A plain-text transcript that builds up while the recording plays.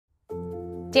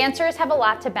Dancers have a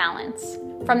lot to balance.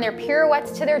 From their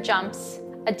pirouettes to their jumps,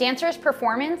 a dancer's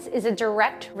performance is a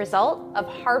direct result of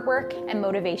hard work and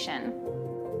motivation.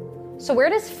 So where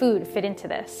does food fit into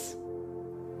this?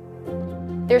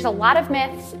 There's a lot of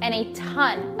myths and a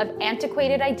ton of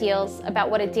antiquated ideals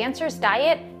about what a dancer's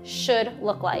diet should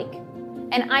look like.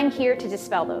 And I'm here to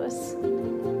dispel those.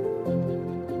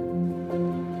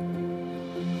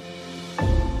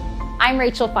 I'm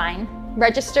Rachel Fine,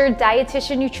 registered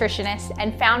dietitian nutritionist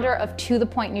and founder of To The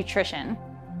Point Nutrition.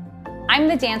 I'm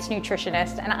the dance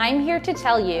nutritionist, and I'm here to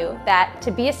tell you that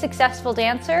to be a successful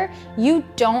dancer, you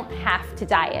don't have to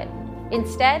diet.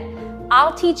 Instead,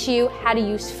 I'll teach you how to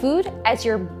use food as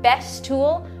your best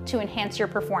tool to enhance your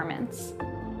performance.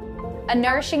 A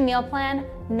nourishing meal plan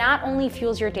not only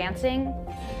fuels your dancing,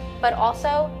 but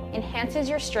also enhances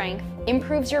your strength,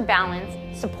 improves your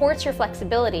balance, supports your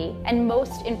flexibility, and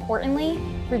most importantly,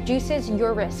 reduces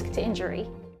your risk to injury.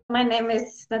 My name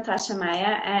is Natasha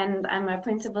Maya, and I'm a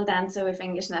principal dancer with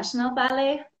English National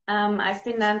Ballet. I've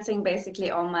been dancing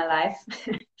basically all my life.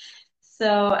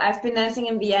 So I've been dancing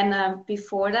in Vienna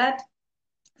before that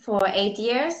for 8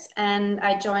 years, and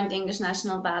I joined English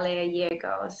National Ballet a year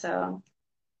ago. So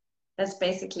that's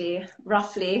basically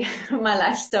roughly my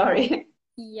life story.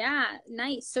 Yeah,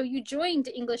 nice. So you joined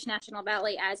English National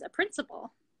Ballet as a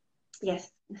principal. Yes.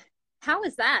 How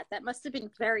is that? That must have been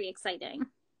very exciting.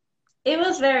 It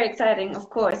was very exciting, of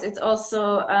course. It's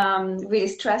also really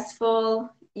stressful.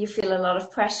 You feel a lot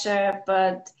of pressure,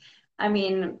 but I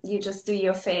mean, you just do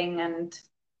your thing and...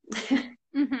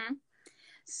 Mm-hmm.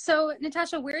 So,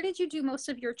 Natasha, where did you do most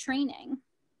of your training?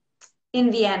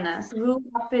 In Vienna. Grew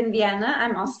up in Vienna.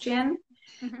 I'm Austrian.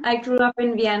 Mm-hmm. I grew up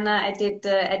in Vienna. I did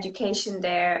the education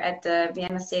there at the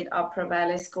Vienna State Opera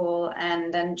Ballet School,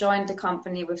 and then joined the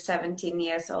company with 17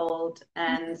 years old.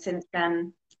 And since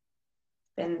then,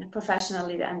 been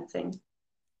professionally dancing.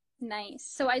 Nice.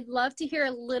 So I'd love to hear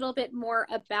a little bit more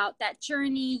about that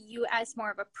journey, you as more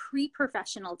of a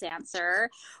pre-professional dancer.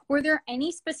 Were there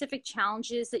any specific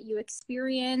challenges that you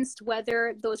experienced,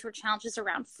 whether those were challenges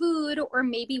around food or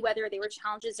maybe whether they were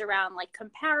challenges around like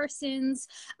comparisons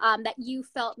that you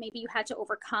felt maybe you had to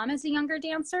overcome as a younger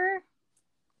dancer?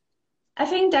 I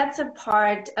think that's a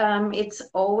part. It's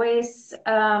always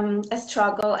a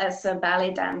struggle as a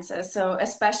ballet dancer. So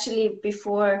especially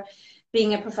before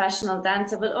being a professional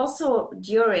dancer, but also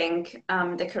during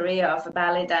the career of a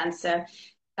ballet dancer,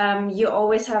 you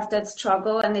always have that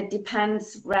struggle, and it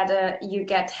depends whether you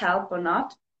get help or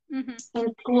not. Mm-hmm.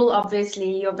 In school,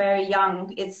 obviously, you're very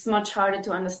young. It's much harder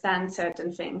to understand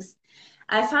certain things.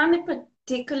 I found it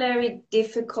particularly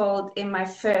difficult in my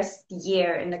first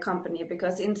year in the company,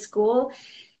 because in school,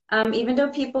 even though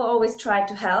people always try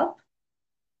to help,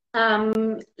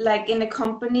 like in the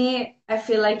company, I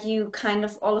feel like you kind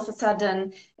of all of a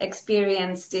sudden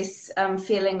experience this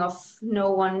feeling of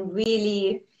no one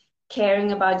really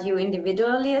caring about you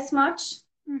individually as much.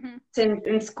 Mm-hmm. Since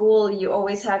in school, you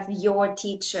always have your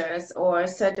teachers or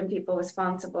certain people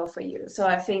responsible for you. So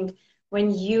I think when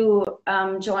you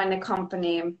join a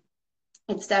company,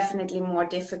 it's definitely more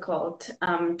difficult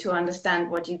to understand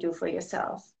what you do for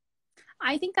yourself.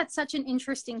 I think that's such an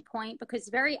interesting point, because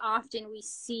very often we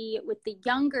see with the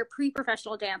younger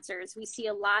pre-professional dancers, we see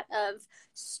a lot of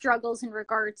struggles in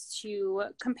regards to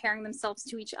comparing themselves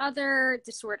to each other,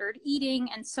 disordered eating,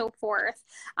 and so forth.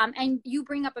 And you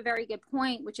bring up a very good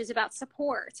point, which is about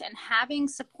support and having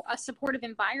a supportive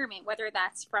environment, whether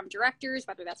that's from directors,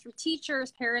 whether that's from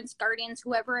teachers, parents, guardians,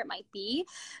 whoever it might be,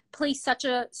 plays such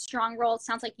a strong role. It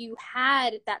sounds like you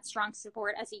had that strong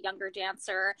support as a younger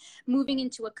dancer. Moving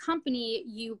into a company,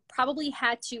 you probably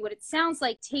had to, what it sounds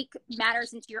like, take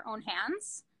matters into your own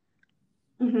hands.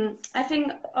 Mm-hmm. I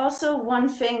think also one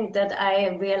thing that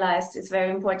I realized is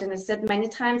very important is that many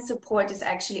times support is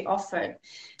actually offered,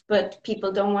 but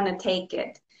people don't want to take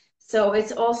it. So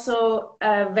it's also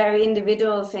a very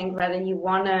individual thing whether you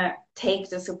want to take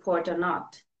the support or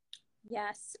not.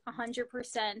 Yes,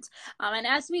 100%. And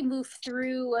as we move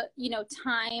through,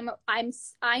 time,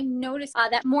 I'm noticed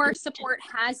that more support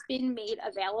has been made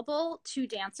available to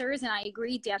dancers, and I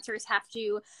agree, dancers have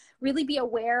to really be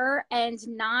aware and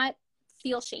not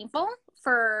feel shameful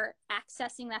for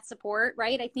accessing that support,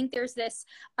 right? I think there's this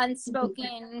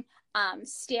unspoken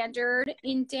standard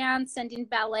in dance and in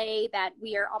ballet that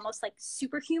we are almost like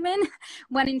superhuman,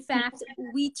 when in fact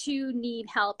we too need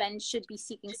help and should be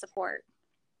seeking support.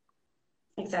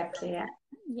 Exactly, yeah.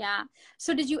 Yeah.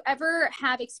 So did you ever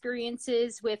have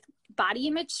experiences with body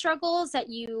image struggles that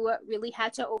you really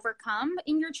had to overcome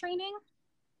in your training?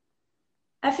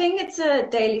 I think it's a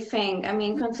daily thing. I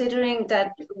mean, considering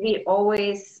that we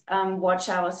always watch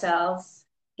ourselves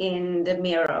in the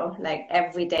mirror, like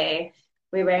every day.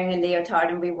 We're wearing a leotard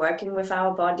and we're working with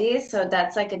our bodies. So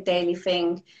that's like a daily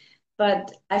thing.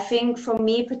 But I think for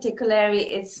me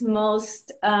particularly, it's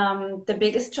most the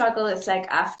biggest struggle is like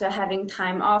after having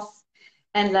time off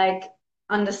and like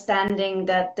understanding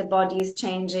that the body is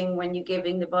changing when you're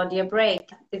giving the body a break.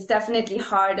 It's definitely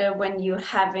harder when you're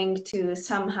having to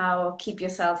somehow keep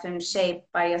yourself in shape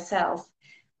by yourself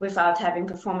without having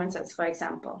performances, for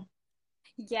example.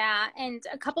 Yeah, and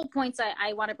a couple points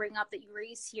I want to bring up that you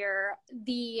raise here,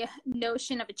 the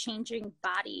notion of a changing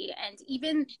body. And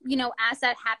even, you know, as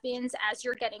that happens, as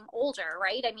you're getting older,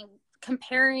 right? I mean,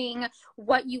 comparing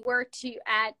what you were to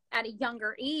at a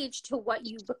younger age to what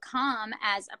you become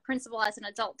as a principal, as an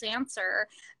adult dancer,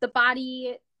 the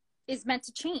body is meant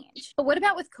to change. But what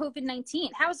about with COVID-19?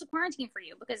 How was the quarantine for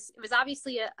you? Because it was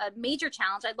obviously a major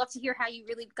challenge. I'd love to hear how you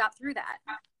really got through that.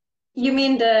 You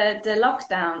mean the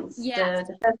lockdowns, Yes.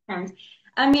 the first times?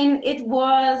 I mean, it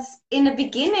was in the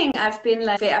beginning, I've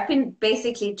been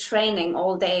basically training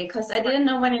all day because I didn't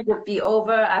know when it would be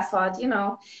over. I thought, you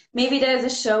know, maybe there's a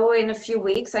show in a few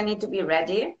weeks. I need to be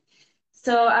ready.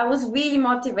 So I was really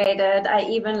motivated. I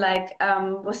even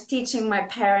was teaching my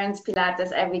parents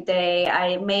Pilates every day.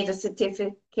 I made a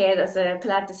certificate as a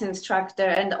Pilates instructor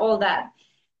and all that.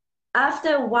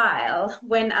 After a while,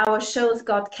 when our shows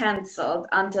got cancelled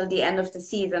until the end of the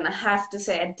season, I have to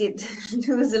say I did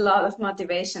lose a lot of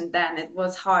motivation then. It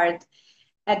was hard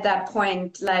at that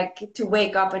point, like to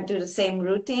wake up and do the same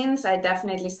routines. I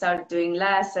definitely started doing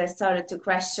less. I started to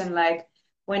question, like,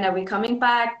 when are we coming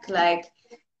back? Like,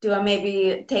 do I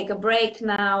maybe take a break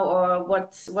now, or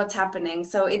what's happening?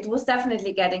 So it was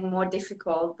definitely getting more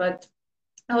difficult, but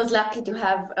I was lucky to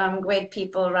have great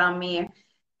people around me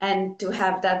and to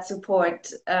have that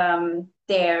support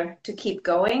there to keep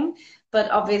going.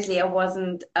 But obviously, I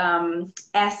wasn't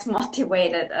as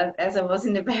motivated as I was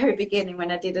in the very beginning when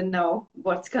I didn't know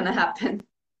what's going to happen.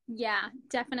 Yeah,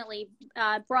 definitely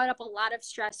brought up a lot of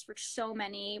stress for so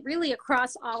many, really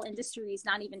across all industries,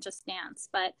 not even just dance.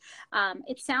 But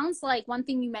it sounds like one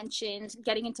thing you mentioned,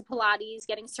 getting into Pilates,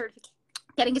 getting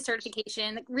a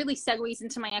certification really segues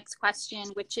into my next question,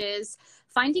 which is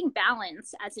finding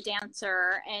balance as a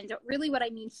dancer. And really what I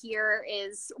mean here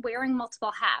is wearing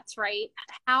multiple hats, right?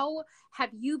 How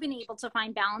have you been able to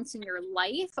find balance in your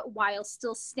life while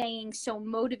still staying so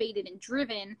motivated and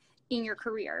driven in your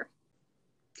career?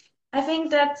 I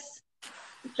think that's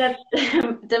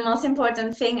the most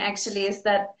important thing actually is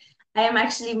that I am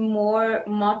actually more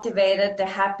motivated the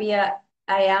happier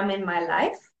I am in my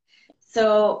life.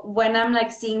 So when I'm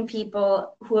like seeing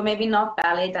people who are maybe not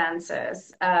ballet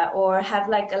dancers or have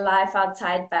like a life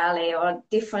outside ballet or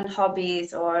different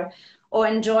hobbies or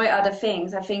enjoy other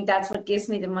things, I think that's what gives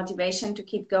me the motivation to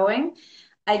keep going.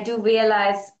 I do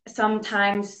realize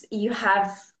sometimes you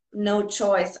have no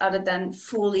choice other than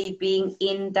fully being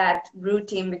in that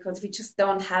routine because we just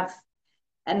don't have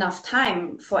enough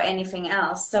time for anything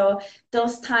else. So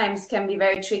those times can be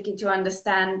very tricky to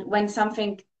understand when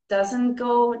something doesn't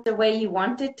go the way you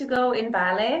want it to go in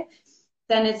ballet,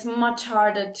 then it's much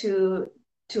harder to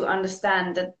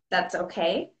understand that that's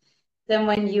okay than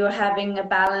when you're having a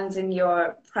balance in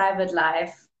your private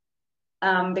life,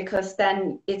 because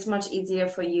then it's much easier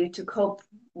for you to cope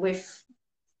with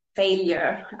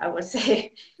failure, I would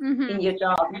say, Mm-hmm. in your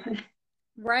job.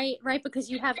 Right, right, because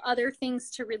you have other things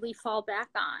to really fall back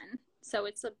on. So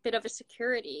it's a bit of a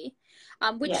security,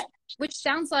 which Yeah. which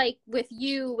sounds like with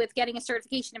you with getting a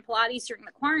certification in Pilates during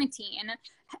the quarantine,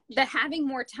 that having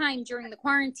more time during the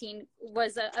quarantine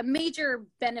was a major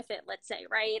benefit, let's say,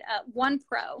 right? One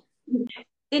pro.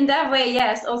 In that way,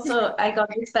 yes. Also, I got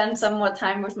to spend some more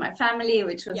time with my family,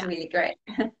 which was Yeah, really great.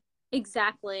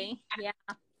 exactly. Yeah.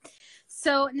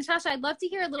 So, Natasha, I'd love to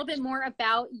hear a little bit more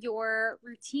about your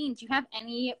routine. Do you have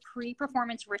any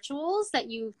pre-performance rituals that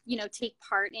you know, take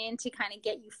part in to kind of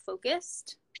get you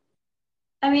focused?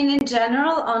 I mean, in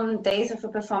general, on days of a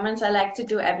performance, I like to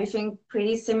do everything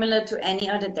pretty similar to any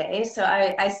other day. So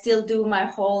I still do my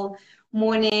whole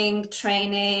morning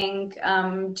training,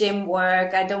 gym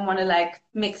work. I don't want to like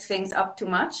mix things up too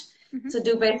much. Hmm. So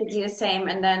do basically the same.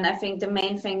 And then I think the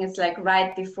main thing is like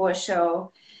right before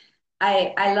show.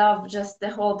 I love just the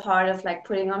whole part of like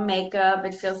putting on makeup.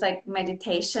 It feels like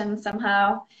meditation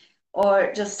somehow,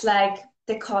 or just like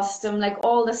the costume, like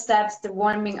all the steps, the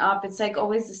warming up. It's like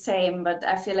always the same, but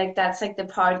I feel like that's like the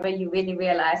part where you really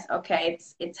realize, okay,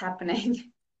 it's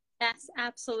happening. Yes,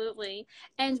 absolutely.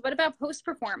 And what about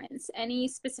post-performance? Any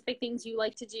specific things you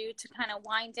like to do to kind of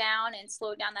wind down and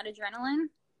slow down that adrenaline?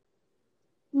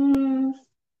 Hmm.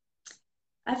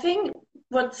 I think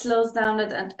what slows down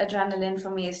that adrenaline for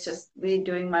me is just really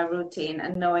doing my routine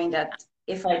and knowing that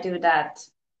if I do that,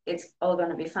 it's all going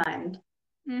to be fine.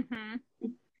 Mm-hmm.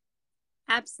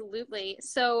 Absolutely.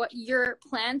 So your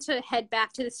plan to head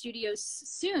back to the studios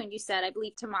soon, you said, I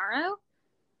believe tomorrow?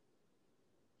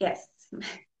 Yes.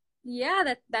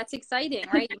 Yeah, that's exciting,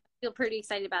 right? You feel pretty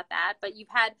excited about that, but you've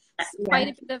had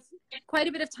Yeah. quite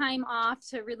a bit of time off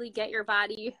to really get your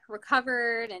body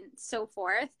recovered and so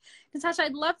forth. Natasha,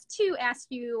 I'd love to ask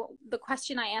you the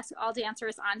question I ask all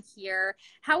dancers on here.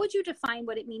 How would you define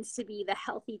what it means to be the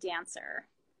healthy dancer?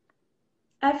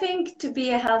 I think to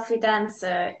be a healthy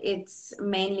dancer, it's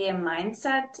mainly a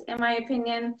mindset, in my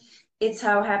opinion. It's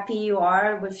how happy you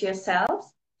are with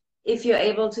yourself. If you're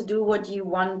able to do what you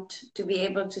want to be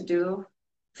able to do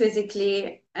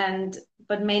physically and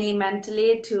but mainly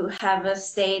mentally, to have a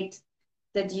state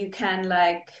that you can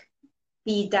like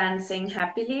be dancing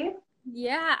happily.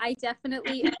 Yeah, I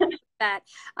definitely agree with that.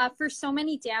 For so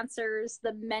many dancers,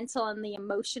 the mental and the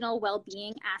emotional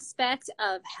well-being aspect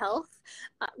of health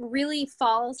really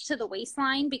falls to the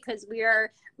waistline because we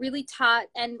are really taught,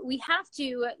 and we have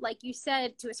to, like you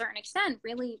said, to a certain extent,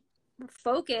 really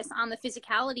focus on the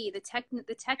physicality,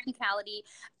 the technicality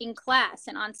in class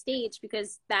and on stage,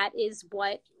 because that is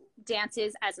what dance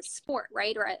is as a sport,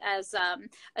 right? Or as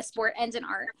a sport and an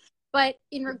art. But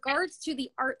in regards to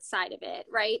the art side of it,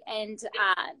 right, and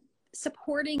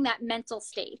supporting that mental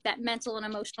state, that mental and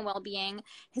emotional well-being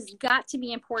has got to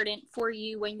be important for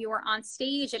you when you are on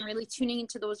stage and really tuning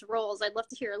into those roles. I'd love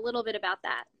to hear a little bit about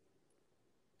that.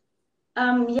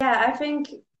 Yeah, I think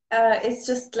it's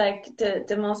just like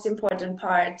the most important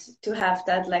part to have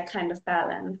that like kind of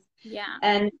balance. Yeah.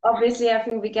 And obviously, I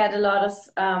think we get a lot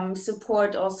of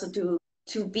support also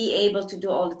to be able to do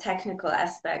all the technical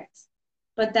aspects.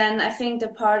 But then I think the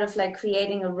part of like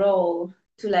creating a role,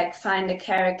 to like find a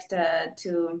character,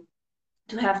 to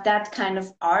have that kind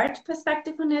of art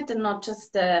perspective on it, and not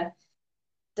just the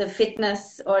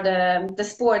fitness or the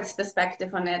sports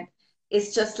perspective on it,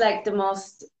 is just like the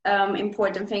most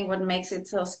important thing. What makes it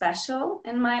so special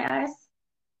in my eyes.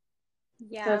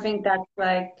 So I Yeah. think that's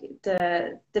like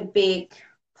the big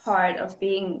part of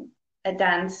being a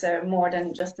dancer more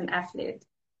than just an athlete.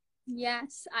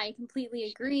 Yes, I completely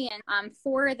agree. And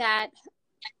for that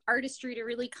artistry to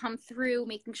really come through,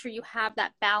 making sure you have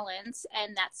that balance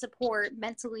and that support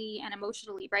mentally and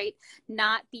emotionally, right?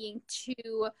 Not being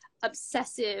too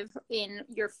obsessive in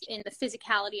the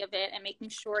physicality of it, and making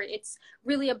sure it's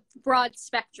really a broad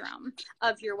spectrum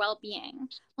of your well-being.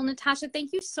 Well, Natasha,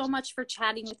 thank you so much for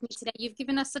chatting with me today. You've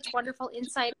given us such wonderful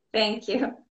insight. Thank you.